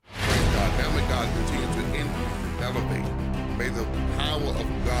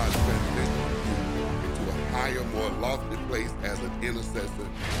God transition you into a higher, more lofty place as an intercessor.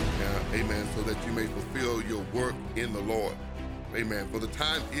 Amen. So that you may fulfill your work in the Lord. Amen. For the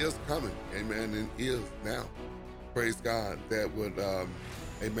time is coming. Amen. And is now. Praise God. That would,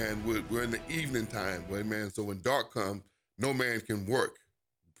 amen. We're in the evening time. Amen. So when dark comes, no man can work.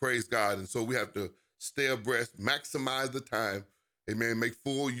 Praise God. And so we have to stay abreast, maximize the time. Amen. Make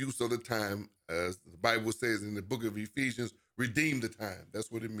full use of the time. As the Bible says in the book of Ephesians, redeem the time.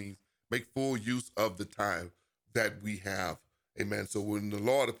 That's what it means. Make full use of the time that we have. Amen. So when the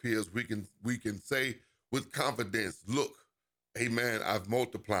Lord appears, we can say with confidence, look, amen, I've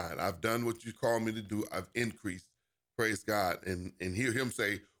multiplied. I've done what you called me to do. I've increased. Praise God. And hear him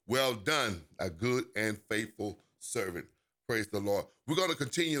say, well done, a good and faithful servant. Praise the Lord. We're going to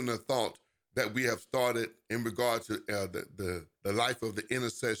continue in the thought that we have started in regard to the life of the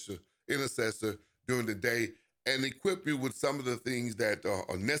intercessor during the day, and equip you with some of the things that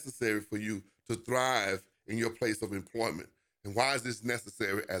are necessary for you to thrive in your place of employment. And why is this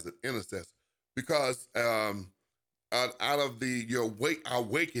necessary as an intercessor? Because out of our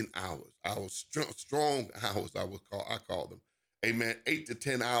waking hours, our strong hours, I call them, amen, 8 to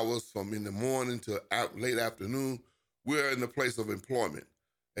 10 hours from in the morning to late afternoon, we're in the place of employment.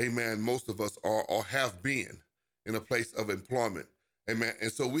 Amen. Most of us are or have been in a place of employment. Amen.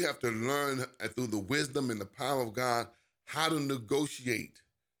 And so we have to learn through the wisdom and the power of God how to negotiate,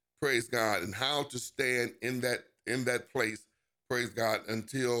 praise God, and how to stand in that place, praise God,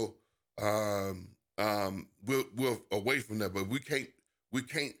 until we're away from that. But we can't.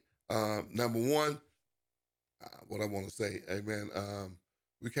 Number one, what I want to say, amen.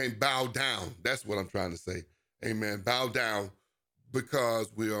 We can't bow down. That's what I'm trying to say, amen. Bow down because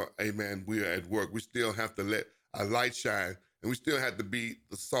we are at work. We still have to let our light shine, and we still have to be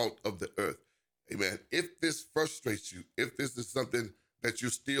the salt of the earth, amen. If this frustrates you, if this is something that you're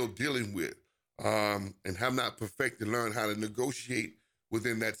still dealing with, and have not perfected, learn how to negotiate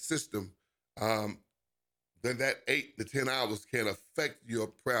within that system, then that 8 to 10 hours can affect your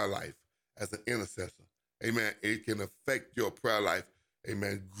prayer life as an intercessor. Amen. It can affect your prayer life,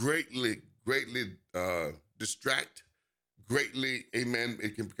 amen, greatly distract, greatly, amen.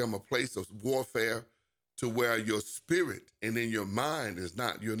 It can become a place of warfare to where your spirit and in your mind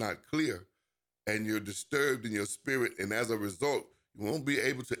you're not clear, and you're disturbed in your spirit. And as a result, you won't be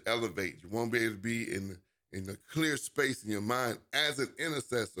able to elevate. You won't be able to be in a clear space in your mind as an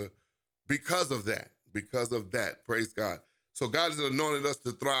intercessor because of that. Praise God. So God has anointed us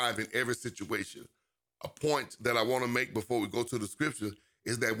to thrive in every situation. A point that I want to make before we go to the scripture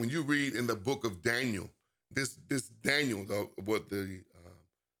is that when you read in the book of Daniel, this Daniel, what the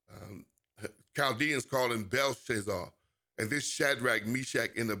Chaldeans call him Belshazzar, and this Shadrach, Meshach,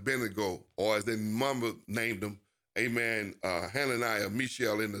 and Abednego, or as their mama named them, amen, Hananiah,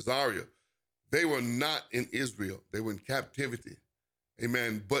 Mishael, and Azariah, they were not in Israel. They were in captivity,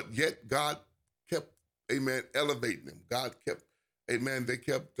 amen. But yet God kept, amen, elevating them. God kept, amen, they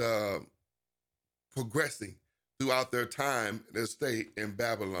kept progressing throughout their time, their stay in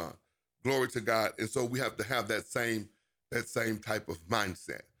Babylon. Glory to God. And so we have to have that same type of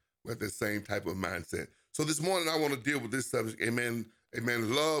mindset. We have that same type of mindset. So this morning I want to deal with this subject. Amen.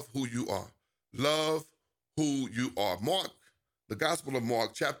 Amen. Love who you are. Love who you are. Mark, the Gospel of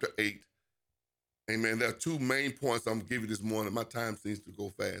Mark, chapter 8. Amen. There are two main points I'm going to give you this morning. My time seems to go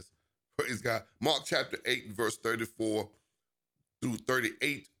fast. Praise God. Mark chapter 8, verse 34 through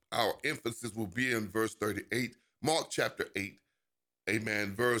 38. Our emphasis will be in verse 38. Mark chapter 8.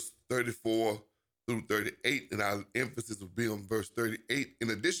 Amen. Verse 34 through 38, and our emphasis will be on verse 38. In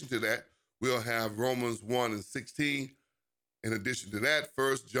addition to that, we'll have Romans 1 and 16. In addition to that,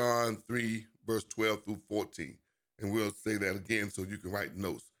 1 John 3, verse 12 through 14. And we'll say that again so you can write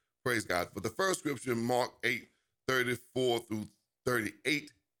notes. Praise God. For the first scripture, Mark 8, 34 through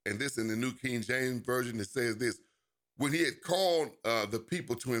 38, and this in the New King James Version, it says this: when he had called the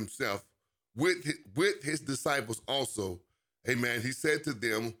people to himself with his disciples also, amen, he said to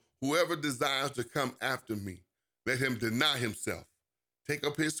them, whoever desires to come after me, let him deny himself, take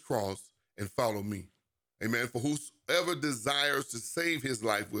up his cross, and follow me. Amen. For whosoever desires to save his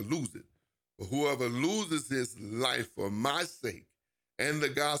life will lose it. But whoever loses his life for my sake and the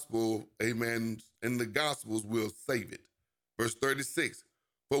gospel, amen, and the gospels will save it. Verse 36,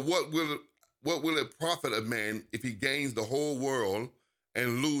 for what will it profit a man if he gains the whole world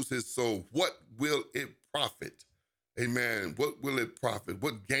and lose his soul? What will it profit? Amen. What will it profit?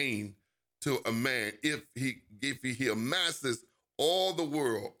 What gain to a man if he amasses all the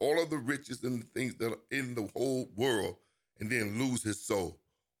world, all of the riches and the things that are in the whole world, and then lose his soul?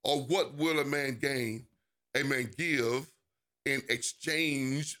 Or what will a man gain, amen, give in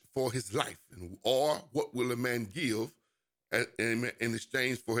exchange for his life. Or what will a man give in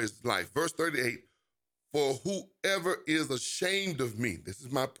exchange for his life? Verse 38, for whoever is ashamed of me, this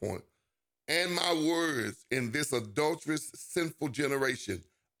is my point, and my words in this adulterous, sinful generation,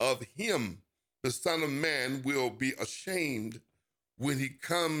 of him the Son of Man will be ashamed when he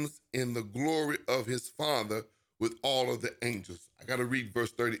comes in the glory of his Father with all of the angels. I got to read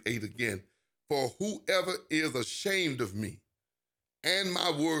verse 38 again. For whoever is ashamed of me and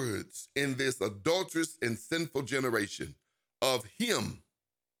my words in this adulterous and sinful generation, of him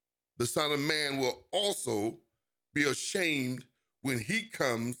the Son of Man will also be ashamed when he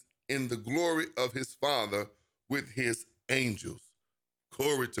comes in the glory of his Father with his angels.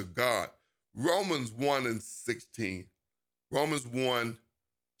 Glory to God. Romans 1 and 16. Romans 1,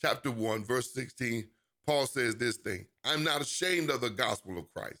 chapter 1, verse 16, Paul says this thing, I'm not ashamed of the gospel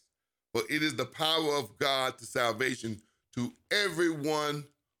of Christ, for it is the power of God to salvation to everyone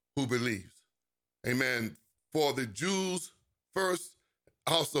who believes. Amen. For the Jews first,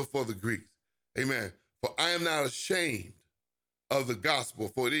 also for the Greeks. Amen. For I am not ashamed of the gospel,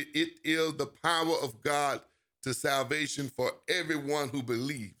 for it is the power of God to salvation for everyone who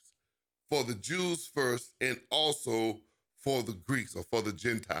believes, for the Jews first and also for the Greeks or for the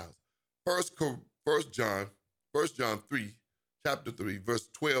Gentiles. First John 3, chapter 3, verse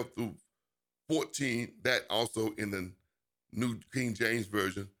 12 through 14, that also in the New King James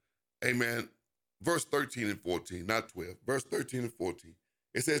Version. Amen. Verse 13 and 14, not 12. Verse 13 and 14.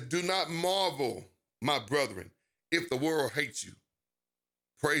 It says, do not marvel, my brethren, if the world hates you.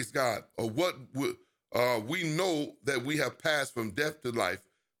 Praise God. Or what we know that we have passed from death to life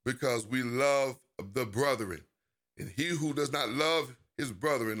because we love the brethren. And he who does not love his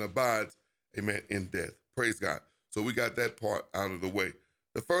brethren abides, amen, in death. Praise God. So we got that part out of the way.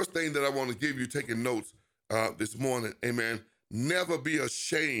 The first thing that I want to give you, taking notes this morning, amen, never be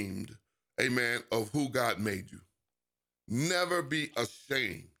ashamed, amen, of who God made you. Never be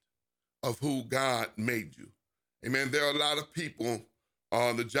ashamed of who God made you. Amen. There are a lot of people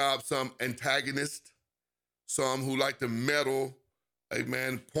on the job, some antagonists, some who like to meddle,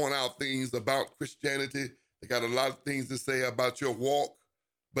 amen, point out things about Christianity. They got a lot of things to say about your walk,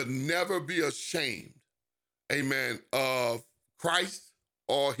 but never be ashamed, amen, of Christ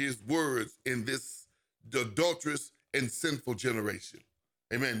or his words in this adulterous and sinful generation.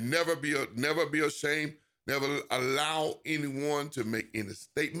 Amen. Never be ashamed. Never allow anyone to make any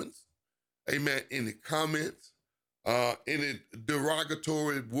statements, amen, any comments, any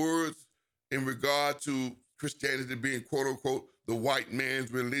derogatory words in regard to Christianity being, quote unquote, the white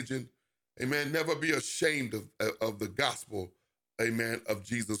man's religion. Amen. Never be ashamed of the gospel, amen, of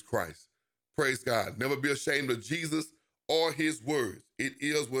Jesus Christ. Praise God. Never be ashamed of Jesus or his words. It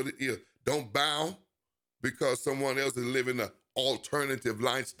is what it is. Don't bow because someone else is living an alternative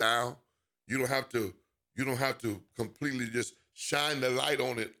lifestyle. You don't have to completely just shine the light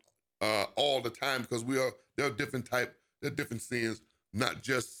on it all the time, because there are different sins, not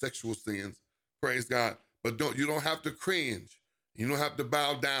just sexual sins. Praise God. But you don't have to cringe. You don't have to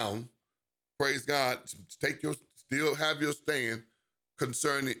bow down. Praise God. Still have your stand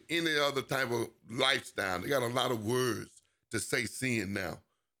concerning any other type of lifestyle. They got a lot of words to say sin now.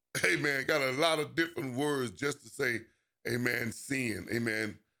 Amen. Got a lot of different words just to say, amen, sin,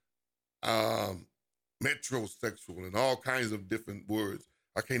 amen, metrosexual, and all kinds of different words.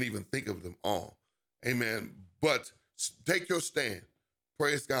 I can't even think of them all. Amen. But take your stand.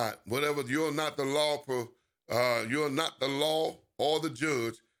 Praise God. Whatever, you're not the law or the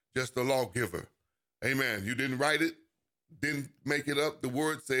judge, just the lawgiver. Amen. You didn't write it, didn't make it up. The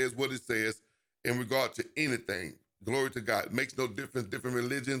word says what it says in regard to anything. Glory to God. It makes no difference. Different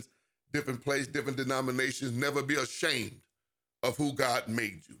religions, different place, different denominations. Never be ashamed of who God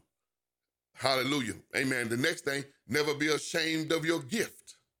made you. Hallelujah. Amen. The next thing, never be ashamed of your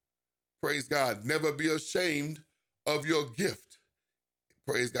gift. Praise God. Never be ashamed of your gift.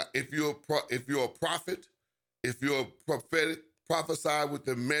 Praise God. If you're a prophet, if you're prophetic, prophesy with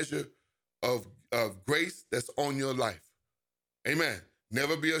the measure of grace that's on your life. Amen.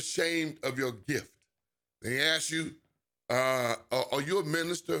 Never be ashamed of your gift. They ask you, are you a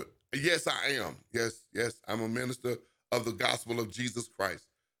minister? Yes, I am. Yes, I'm a minister of the gospel of Jesus Christ.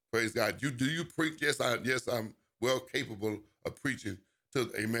 Praise God. Do you preach? Yes, I'm well capable of preaching.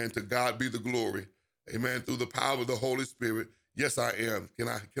 Amen. To God be the glory. Amen. Through the power of the Holy Spirit. Yes, I am. Can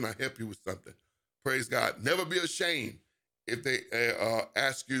I help you with something? Praise God. Never be ashamed if they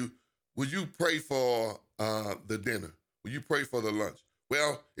ask you, will you pray for the dinner? Will you pray for the lunch?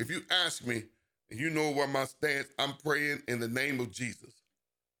 Well, if you ask me, and you know where my stance, I'm praying in the name of Jesus.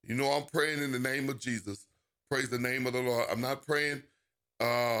 You know I'm praying in the name of Jesus. Praise the name of the Lord. I'm not praying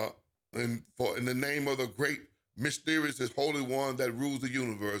in the name of the great, mysterious, Holy One that rules the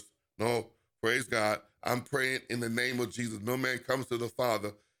universe. No, praise God. I'm praying in the name of Jesus. No man comes to the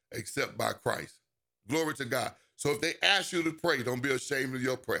Father except by Christ. Glory to God. So if they ask you to pray, don't be ashamed of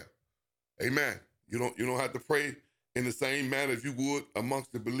your prayer. Amen. You don't have to pray in the same manner as you would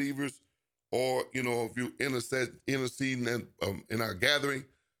amongst the believers, or if you interceding in our gathering.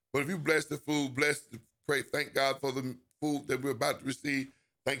 But if you bless the food, bless the pray, thank God for the food that we're about to receive.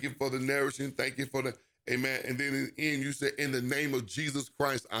 Thank you for the nourishing. Thank you for the amen. And then in the end, you say, in the name of Jesus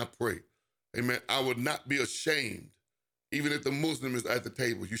Christ, I pray. Amen. I would not be ashamed, even if the Muslim is at the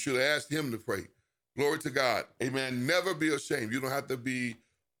table. You should ask him to pray. Glory to God. Amen. Never be ashamed. You don't have to be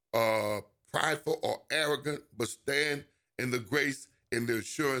prideful or arrogant, but stand in the grace and the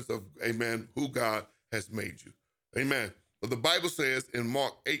assurance of, amen, who God has made you. Amen. But the Bible says in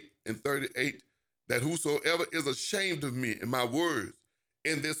Mark 8:38 that whosoever is ashamed of me and my words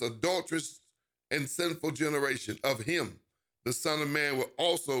in this adulterous and sinful generation, of him, the Son of Man will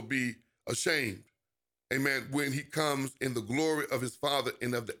also be ashamed. Amen. When he comes in the glory of his Father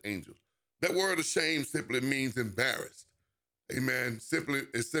and of the angels. That word ashamed simply means embarrassed. Amen.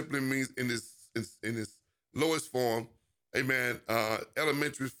 It simply means in its lowest form, amen,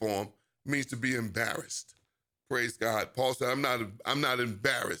 elementary form, means to be embarrassed. Praise God. Paul said, I'm not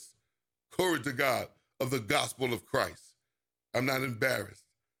embarrassed. Glory to God, of the gospel of Christ. I'm not embarrassed.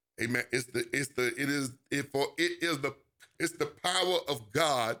 Amen. It's the power of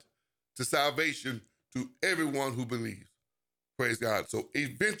God to salvation to everyone who believes. Praise God. So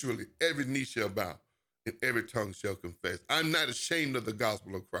eventually every knee shall bow and every tongue shall confess. I'm not ashamed of the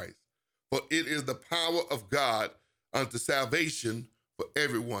gospel of Christ, for it is the power of God unto salvation for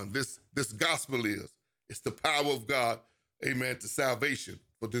everyone. This gospel it's the power of God, amen, to salvation,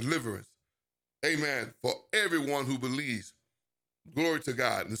 for deliverance, amen, for everyone who believes. Glory to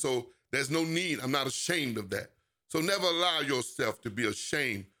God. And so there's no need. I'm not ashamed of that. So never allow yourself to be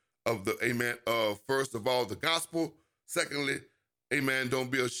ashamed of the, amen, of first of all, the gospel. Secondly, amen,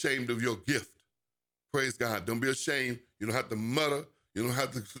 don't be ashamed of your gift. Praise God. Don't be ashamed. You don't have to mutter. You don't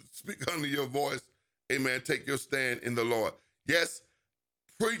have to speak under your voice. Amen. Take your stand in the Lord. Yes,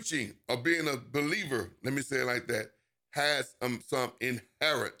 preaching or being a believer, let me say it like that, has some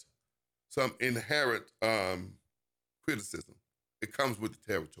inherent criticism. It comes with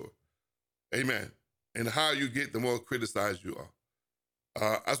the territory. Amen. And the higher you get, the more criticized you are.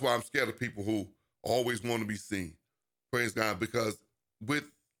 That's why I'm scared of people who always want to be seen. Praise God. Because with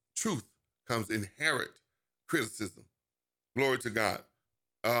truth comes inherent criticism. Glory to God.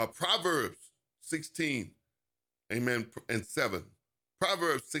 Proverbs 16, amen, and 7.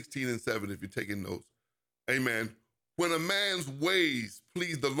 Proverbs 16 and 7, if you're taking notes. Amen. When a man's ways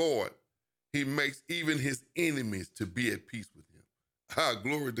please the Lord, he makes even his enemies to be at peace with him.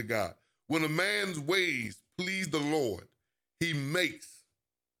 Glory to God. When a man's ways please the Lord, he makes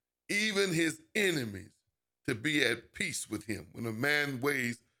even his enemies to be at peace with him.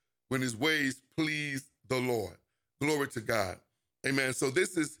 When his ways please the Lord. Glory to God. Amen. So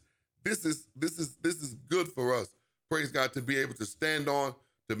this is good for us. Praise God, to be able to stand on,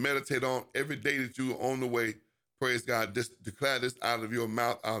 to meditate on every day that you are on the way. Praise God. Just declare this out of your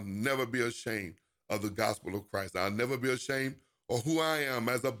mouth. I'll never be ashamed of the gospel of Christ. I'll never be ashamed of who I am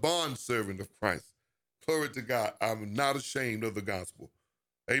as a bondservant of Christ. Glory to God. I'm not ashamed of the gospel.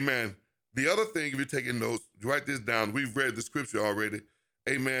 Amen. The other thing, if you're taking notes, write this down. We've read the scripture already.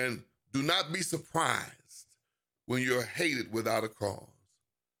 Amen. Do not be surprised when you're hated without a cause.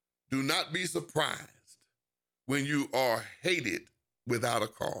 Do not be surprised when you are hated without a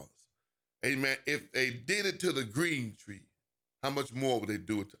cause. Amen. If they did it to the green tree, how much more would they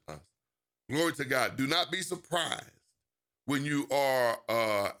do it to us? Glory to God. Do not be surprised when you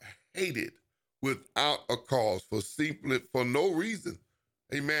are hated without a cause, for no reason.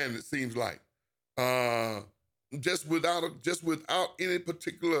 Amen. It seems like just without any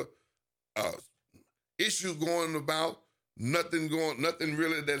particular issue going about, nothing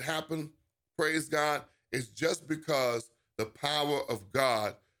really that happened. Praise God. It's just because the power of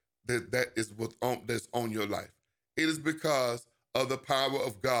God that's on your life. It is because of the power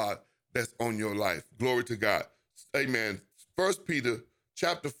of God that's on your life. Glory to God. Amen. 1 Peter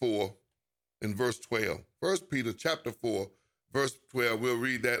chapter 4 and verse 12. 1 Peter chapter 4, verse 12. We'll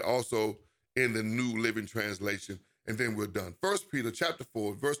read that also in the New Living Translation, and then we're done. 1 Peter chapter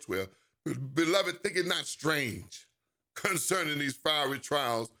 4, verse 12. Beloved, think it not strange concerning these fiery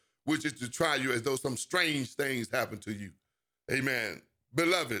trials, which is to try you as though some strange things happen to you. Amen.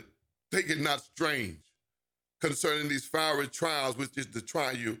 Beloved, think it not strange concerning these fiery trials, which is to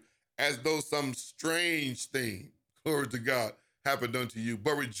try you as though some strange thing, glory to God, happened unto you,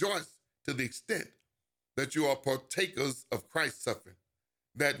 but rejoice to the extent that you are partakers of Christ's suffering,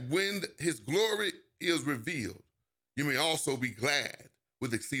 that when his glory is revealed, you may also be glad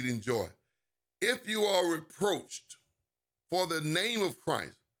with exceeding joy. If you are reproached for the name of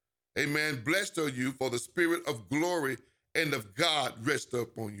Christ, amen, blessed are you, for the spirit of glory and of God rests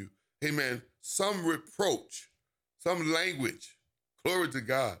upon you. Amen. Some reproach, some language, glory to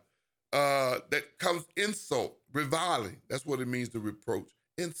God, that comes insult, reviling. That's what it means to reproach,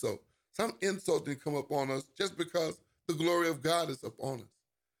 insult. Some insulting come upon us just because the glory of God is upon us.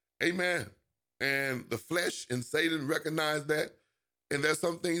 Amen. And the flesh and Satan recognize that. And there's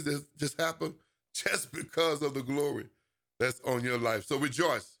some things that just happen just because of the glory that's on your life. So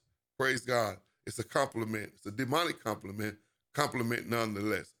rejoice. Praise God. It's a compliment. It's a demonic compliment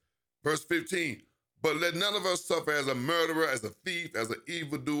nonetheless. Verse 15, but let none of us suffer as a murderer, as a thief, as an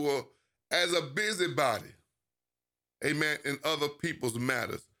evildoer, as a busybody. Amen. In other people's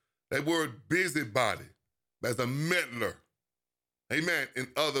matters. That word busybody, as a meddler. Amen. In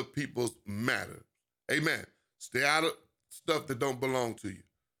other people's matters. Amen. Stay out of stuff that don't belong to you.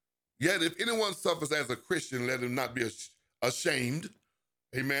 Yet if anyone suffers as a Christian, let him not be ashamed.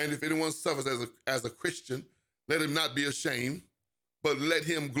 Amen. If anyone suffers as a Christian, let him not be ashamed, but let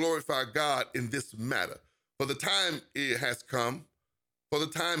him glorify God in this matter. For the time has come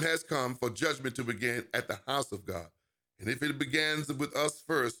for judgment to begin at the house of God. And if it begins with us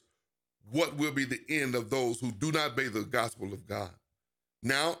first, what will be the end of those who do not obey the gospel of God?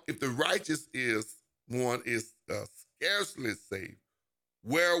 Now, if the righteous is scarcely saved,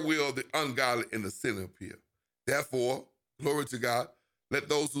 where will the ungodly and the sinner appear? Therefore, glory to God, let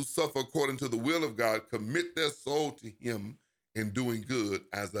those who suffer according to the will of God commit their soul to him in doing good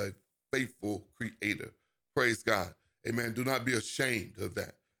as a faithful creator. Praise God. Amen. Do not be ashamed of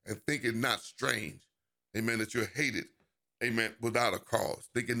that and think it not strange. Amen. That you're hated. Amen. Without a cause.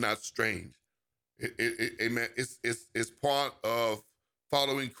 Think it not strange. Amen. It's part of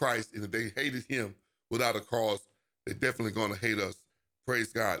following Christ. And if they hated him without a cause, they're definitely going to hate us.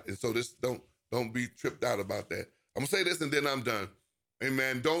 Praise God. And so this don't be tripped out about that. I'm going to say this and then I'm done.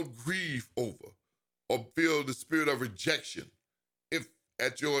 Amen. Don't grieve over or feel the spirit of rejection if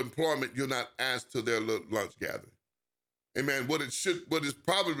at your employment you're not asked to their lunch gathering. Amen. What it's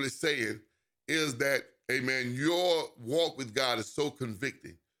probably saying is that, amen, your walk with God is so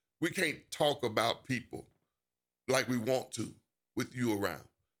convicting. We can't talk about people like we want to with you around.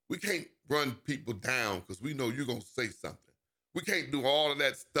 We can't run people down because we know you're going to say something. We can't do all of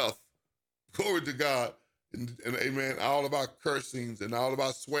that stuff. Glory to God. And amen, all of our cursings and all of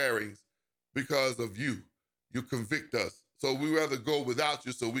our swearings because of you. You convict us. So we rather go without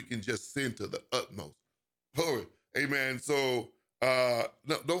you so we can just sin to the utmost. Glory. Amen. So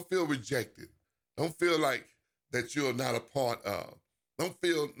don't feel rejected. Don't feel like that you're not a part of. Don't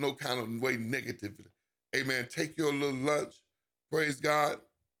feel no kind of way negatively. Amen. Take your little lunch. Praise God.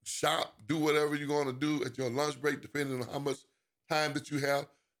 Shop. Do whatever you're going to do at your lunch break, depending on how much time that you have.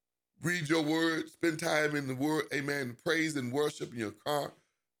 Read your word. Spend time in the word. Amen. Praise and worship in your car.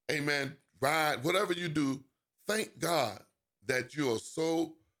 Amen. Ride. Whatever you do, thank God that you are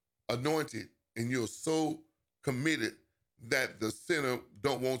so anointed and you're so committed that the sinner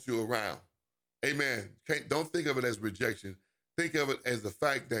don't want you around. Amen. Don't think of it as rejection. Think of it as the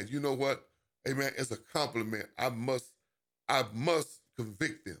fact that, you know what? Amen. It's a compliment. I must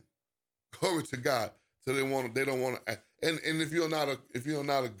convict them. Glory to God. So they don't want to. And if you're not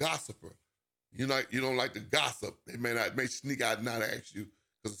a gossiper, you don't like to gossip. They may sneak out and not ask you.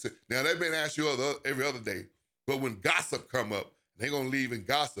 Now they may ask you every other day, but when gossip come up, they're gonna leave and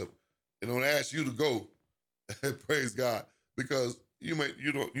gossip. They don't ask you to go. Praise God, because you're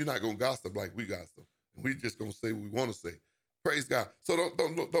not gonna gossip like we gossip. We just gonna say what we want to say. Praise God. So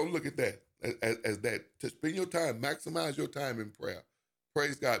don't look at that as that. To spend your time, maximize your time in prayer.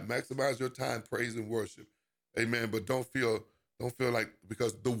 Praise God. Maximize your time, praise and worship. Amen. But don't feel like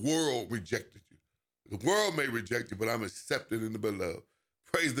because the world rejected you. The world may reject you, but I'm accepted in the beloved.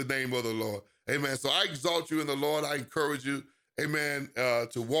 Praise the name of the Lord. Amen. So I exalt you in the Lord. I encourage you, amen,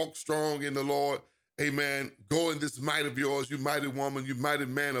 to walk strong in the Lord. Amen. Go in this might of yours, you mighty woman, you mighty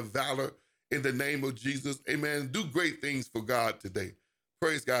man of valor, in the name of Jesus. Amen. Do great things for God today.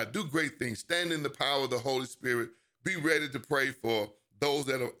 Praise God. Do great things. Stand in the power of the Holy Spirit. Be ready to pray for those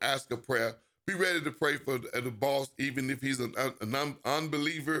that will ask a prayer. Be ready to pray for the boss, even if he's an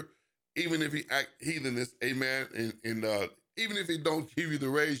unbeliever, even if he act heathenist, amen, and even if he don't give you the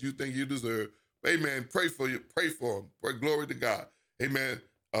raise you think you deserve, amen, pray for him. Pray, glory to God, amen.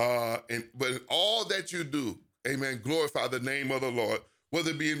 But in all that you do, amen, glorify the name of the Lord. whether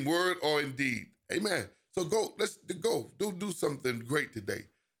it be in word or in deed. Amen. So go, let's go. Do something great today.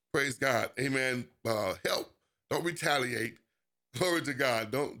 Praise God. Amen. Help. Don't retaliate. Glory to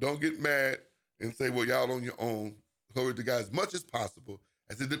God. Don't get mad and say, well, y'all on your own. Glory to God. As much as possible,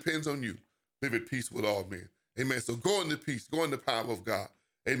 as it depends on you, live at peace with all men. Amen. So go in the peace. Go in the power of God.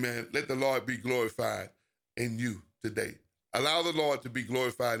 Amen. Let the Lord be glorified in you today. Allow the Lord to be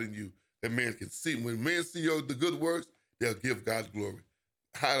glorified in you, that men can see. When men see the good works, they'll give God glory.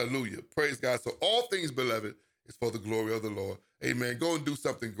 Hallelujah. Praise God. So all things, beloved, is for the glory of the Lord. Amen. Go and do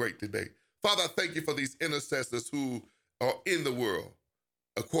something great today. Father, I thank you for these intercessors who are in the world.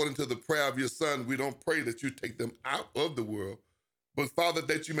 According to the prayer of your Son, we don't pray that you take them out of the world, but Father,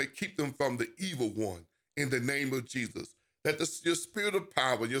 that you may keep them from the evil one in the name of Jesus. That your spirit of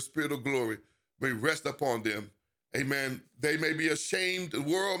power, your spirit of glory may rest upon them. Amen. They may be ashamed. The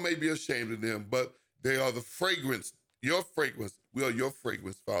world may be ashamed of them, but they are the fragrance, your fragrance. We are your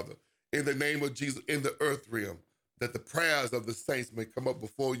fragrance, Father, in the name of Jesus, in the earth realm, that the prayers of the saints may come up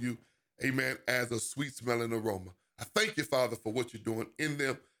before you, amen, as a sweet smelling aroma. I thank you, Father, for what you're doing in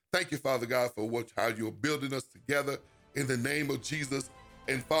them. Thank you, Father God, for how you're building us together in the name of Jesus.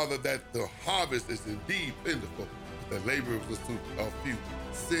 And Father, that the harvest is indeed plentiful, but the laborers are few.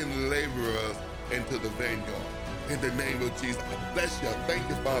 Send laborers into the vineyard. In the name of Jesus, I bless you. I thank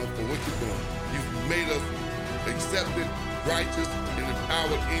you, Father, for what you're doing. You've made us accepted, righteous, and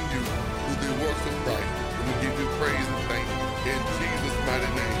empowered in you through the works of Christ. And we give you praise and thanks in Jesus' mighty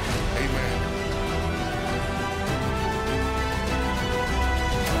name. Amen.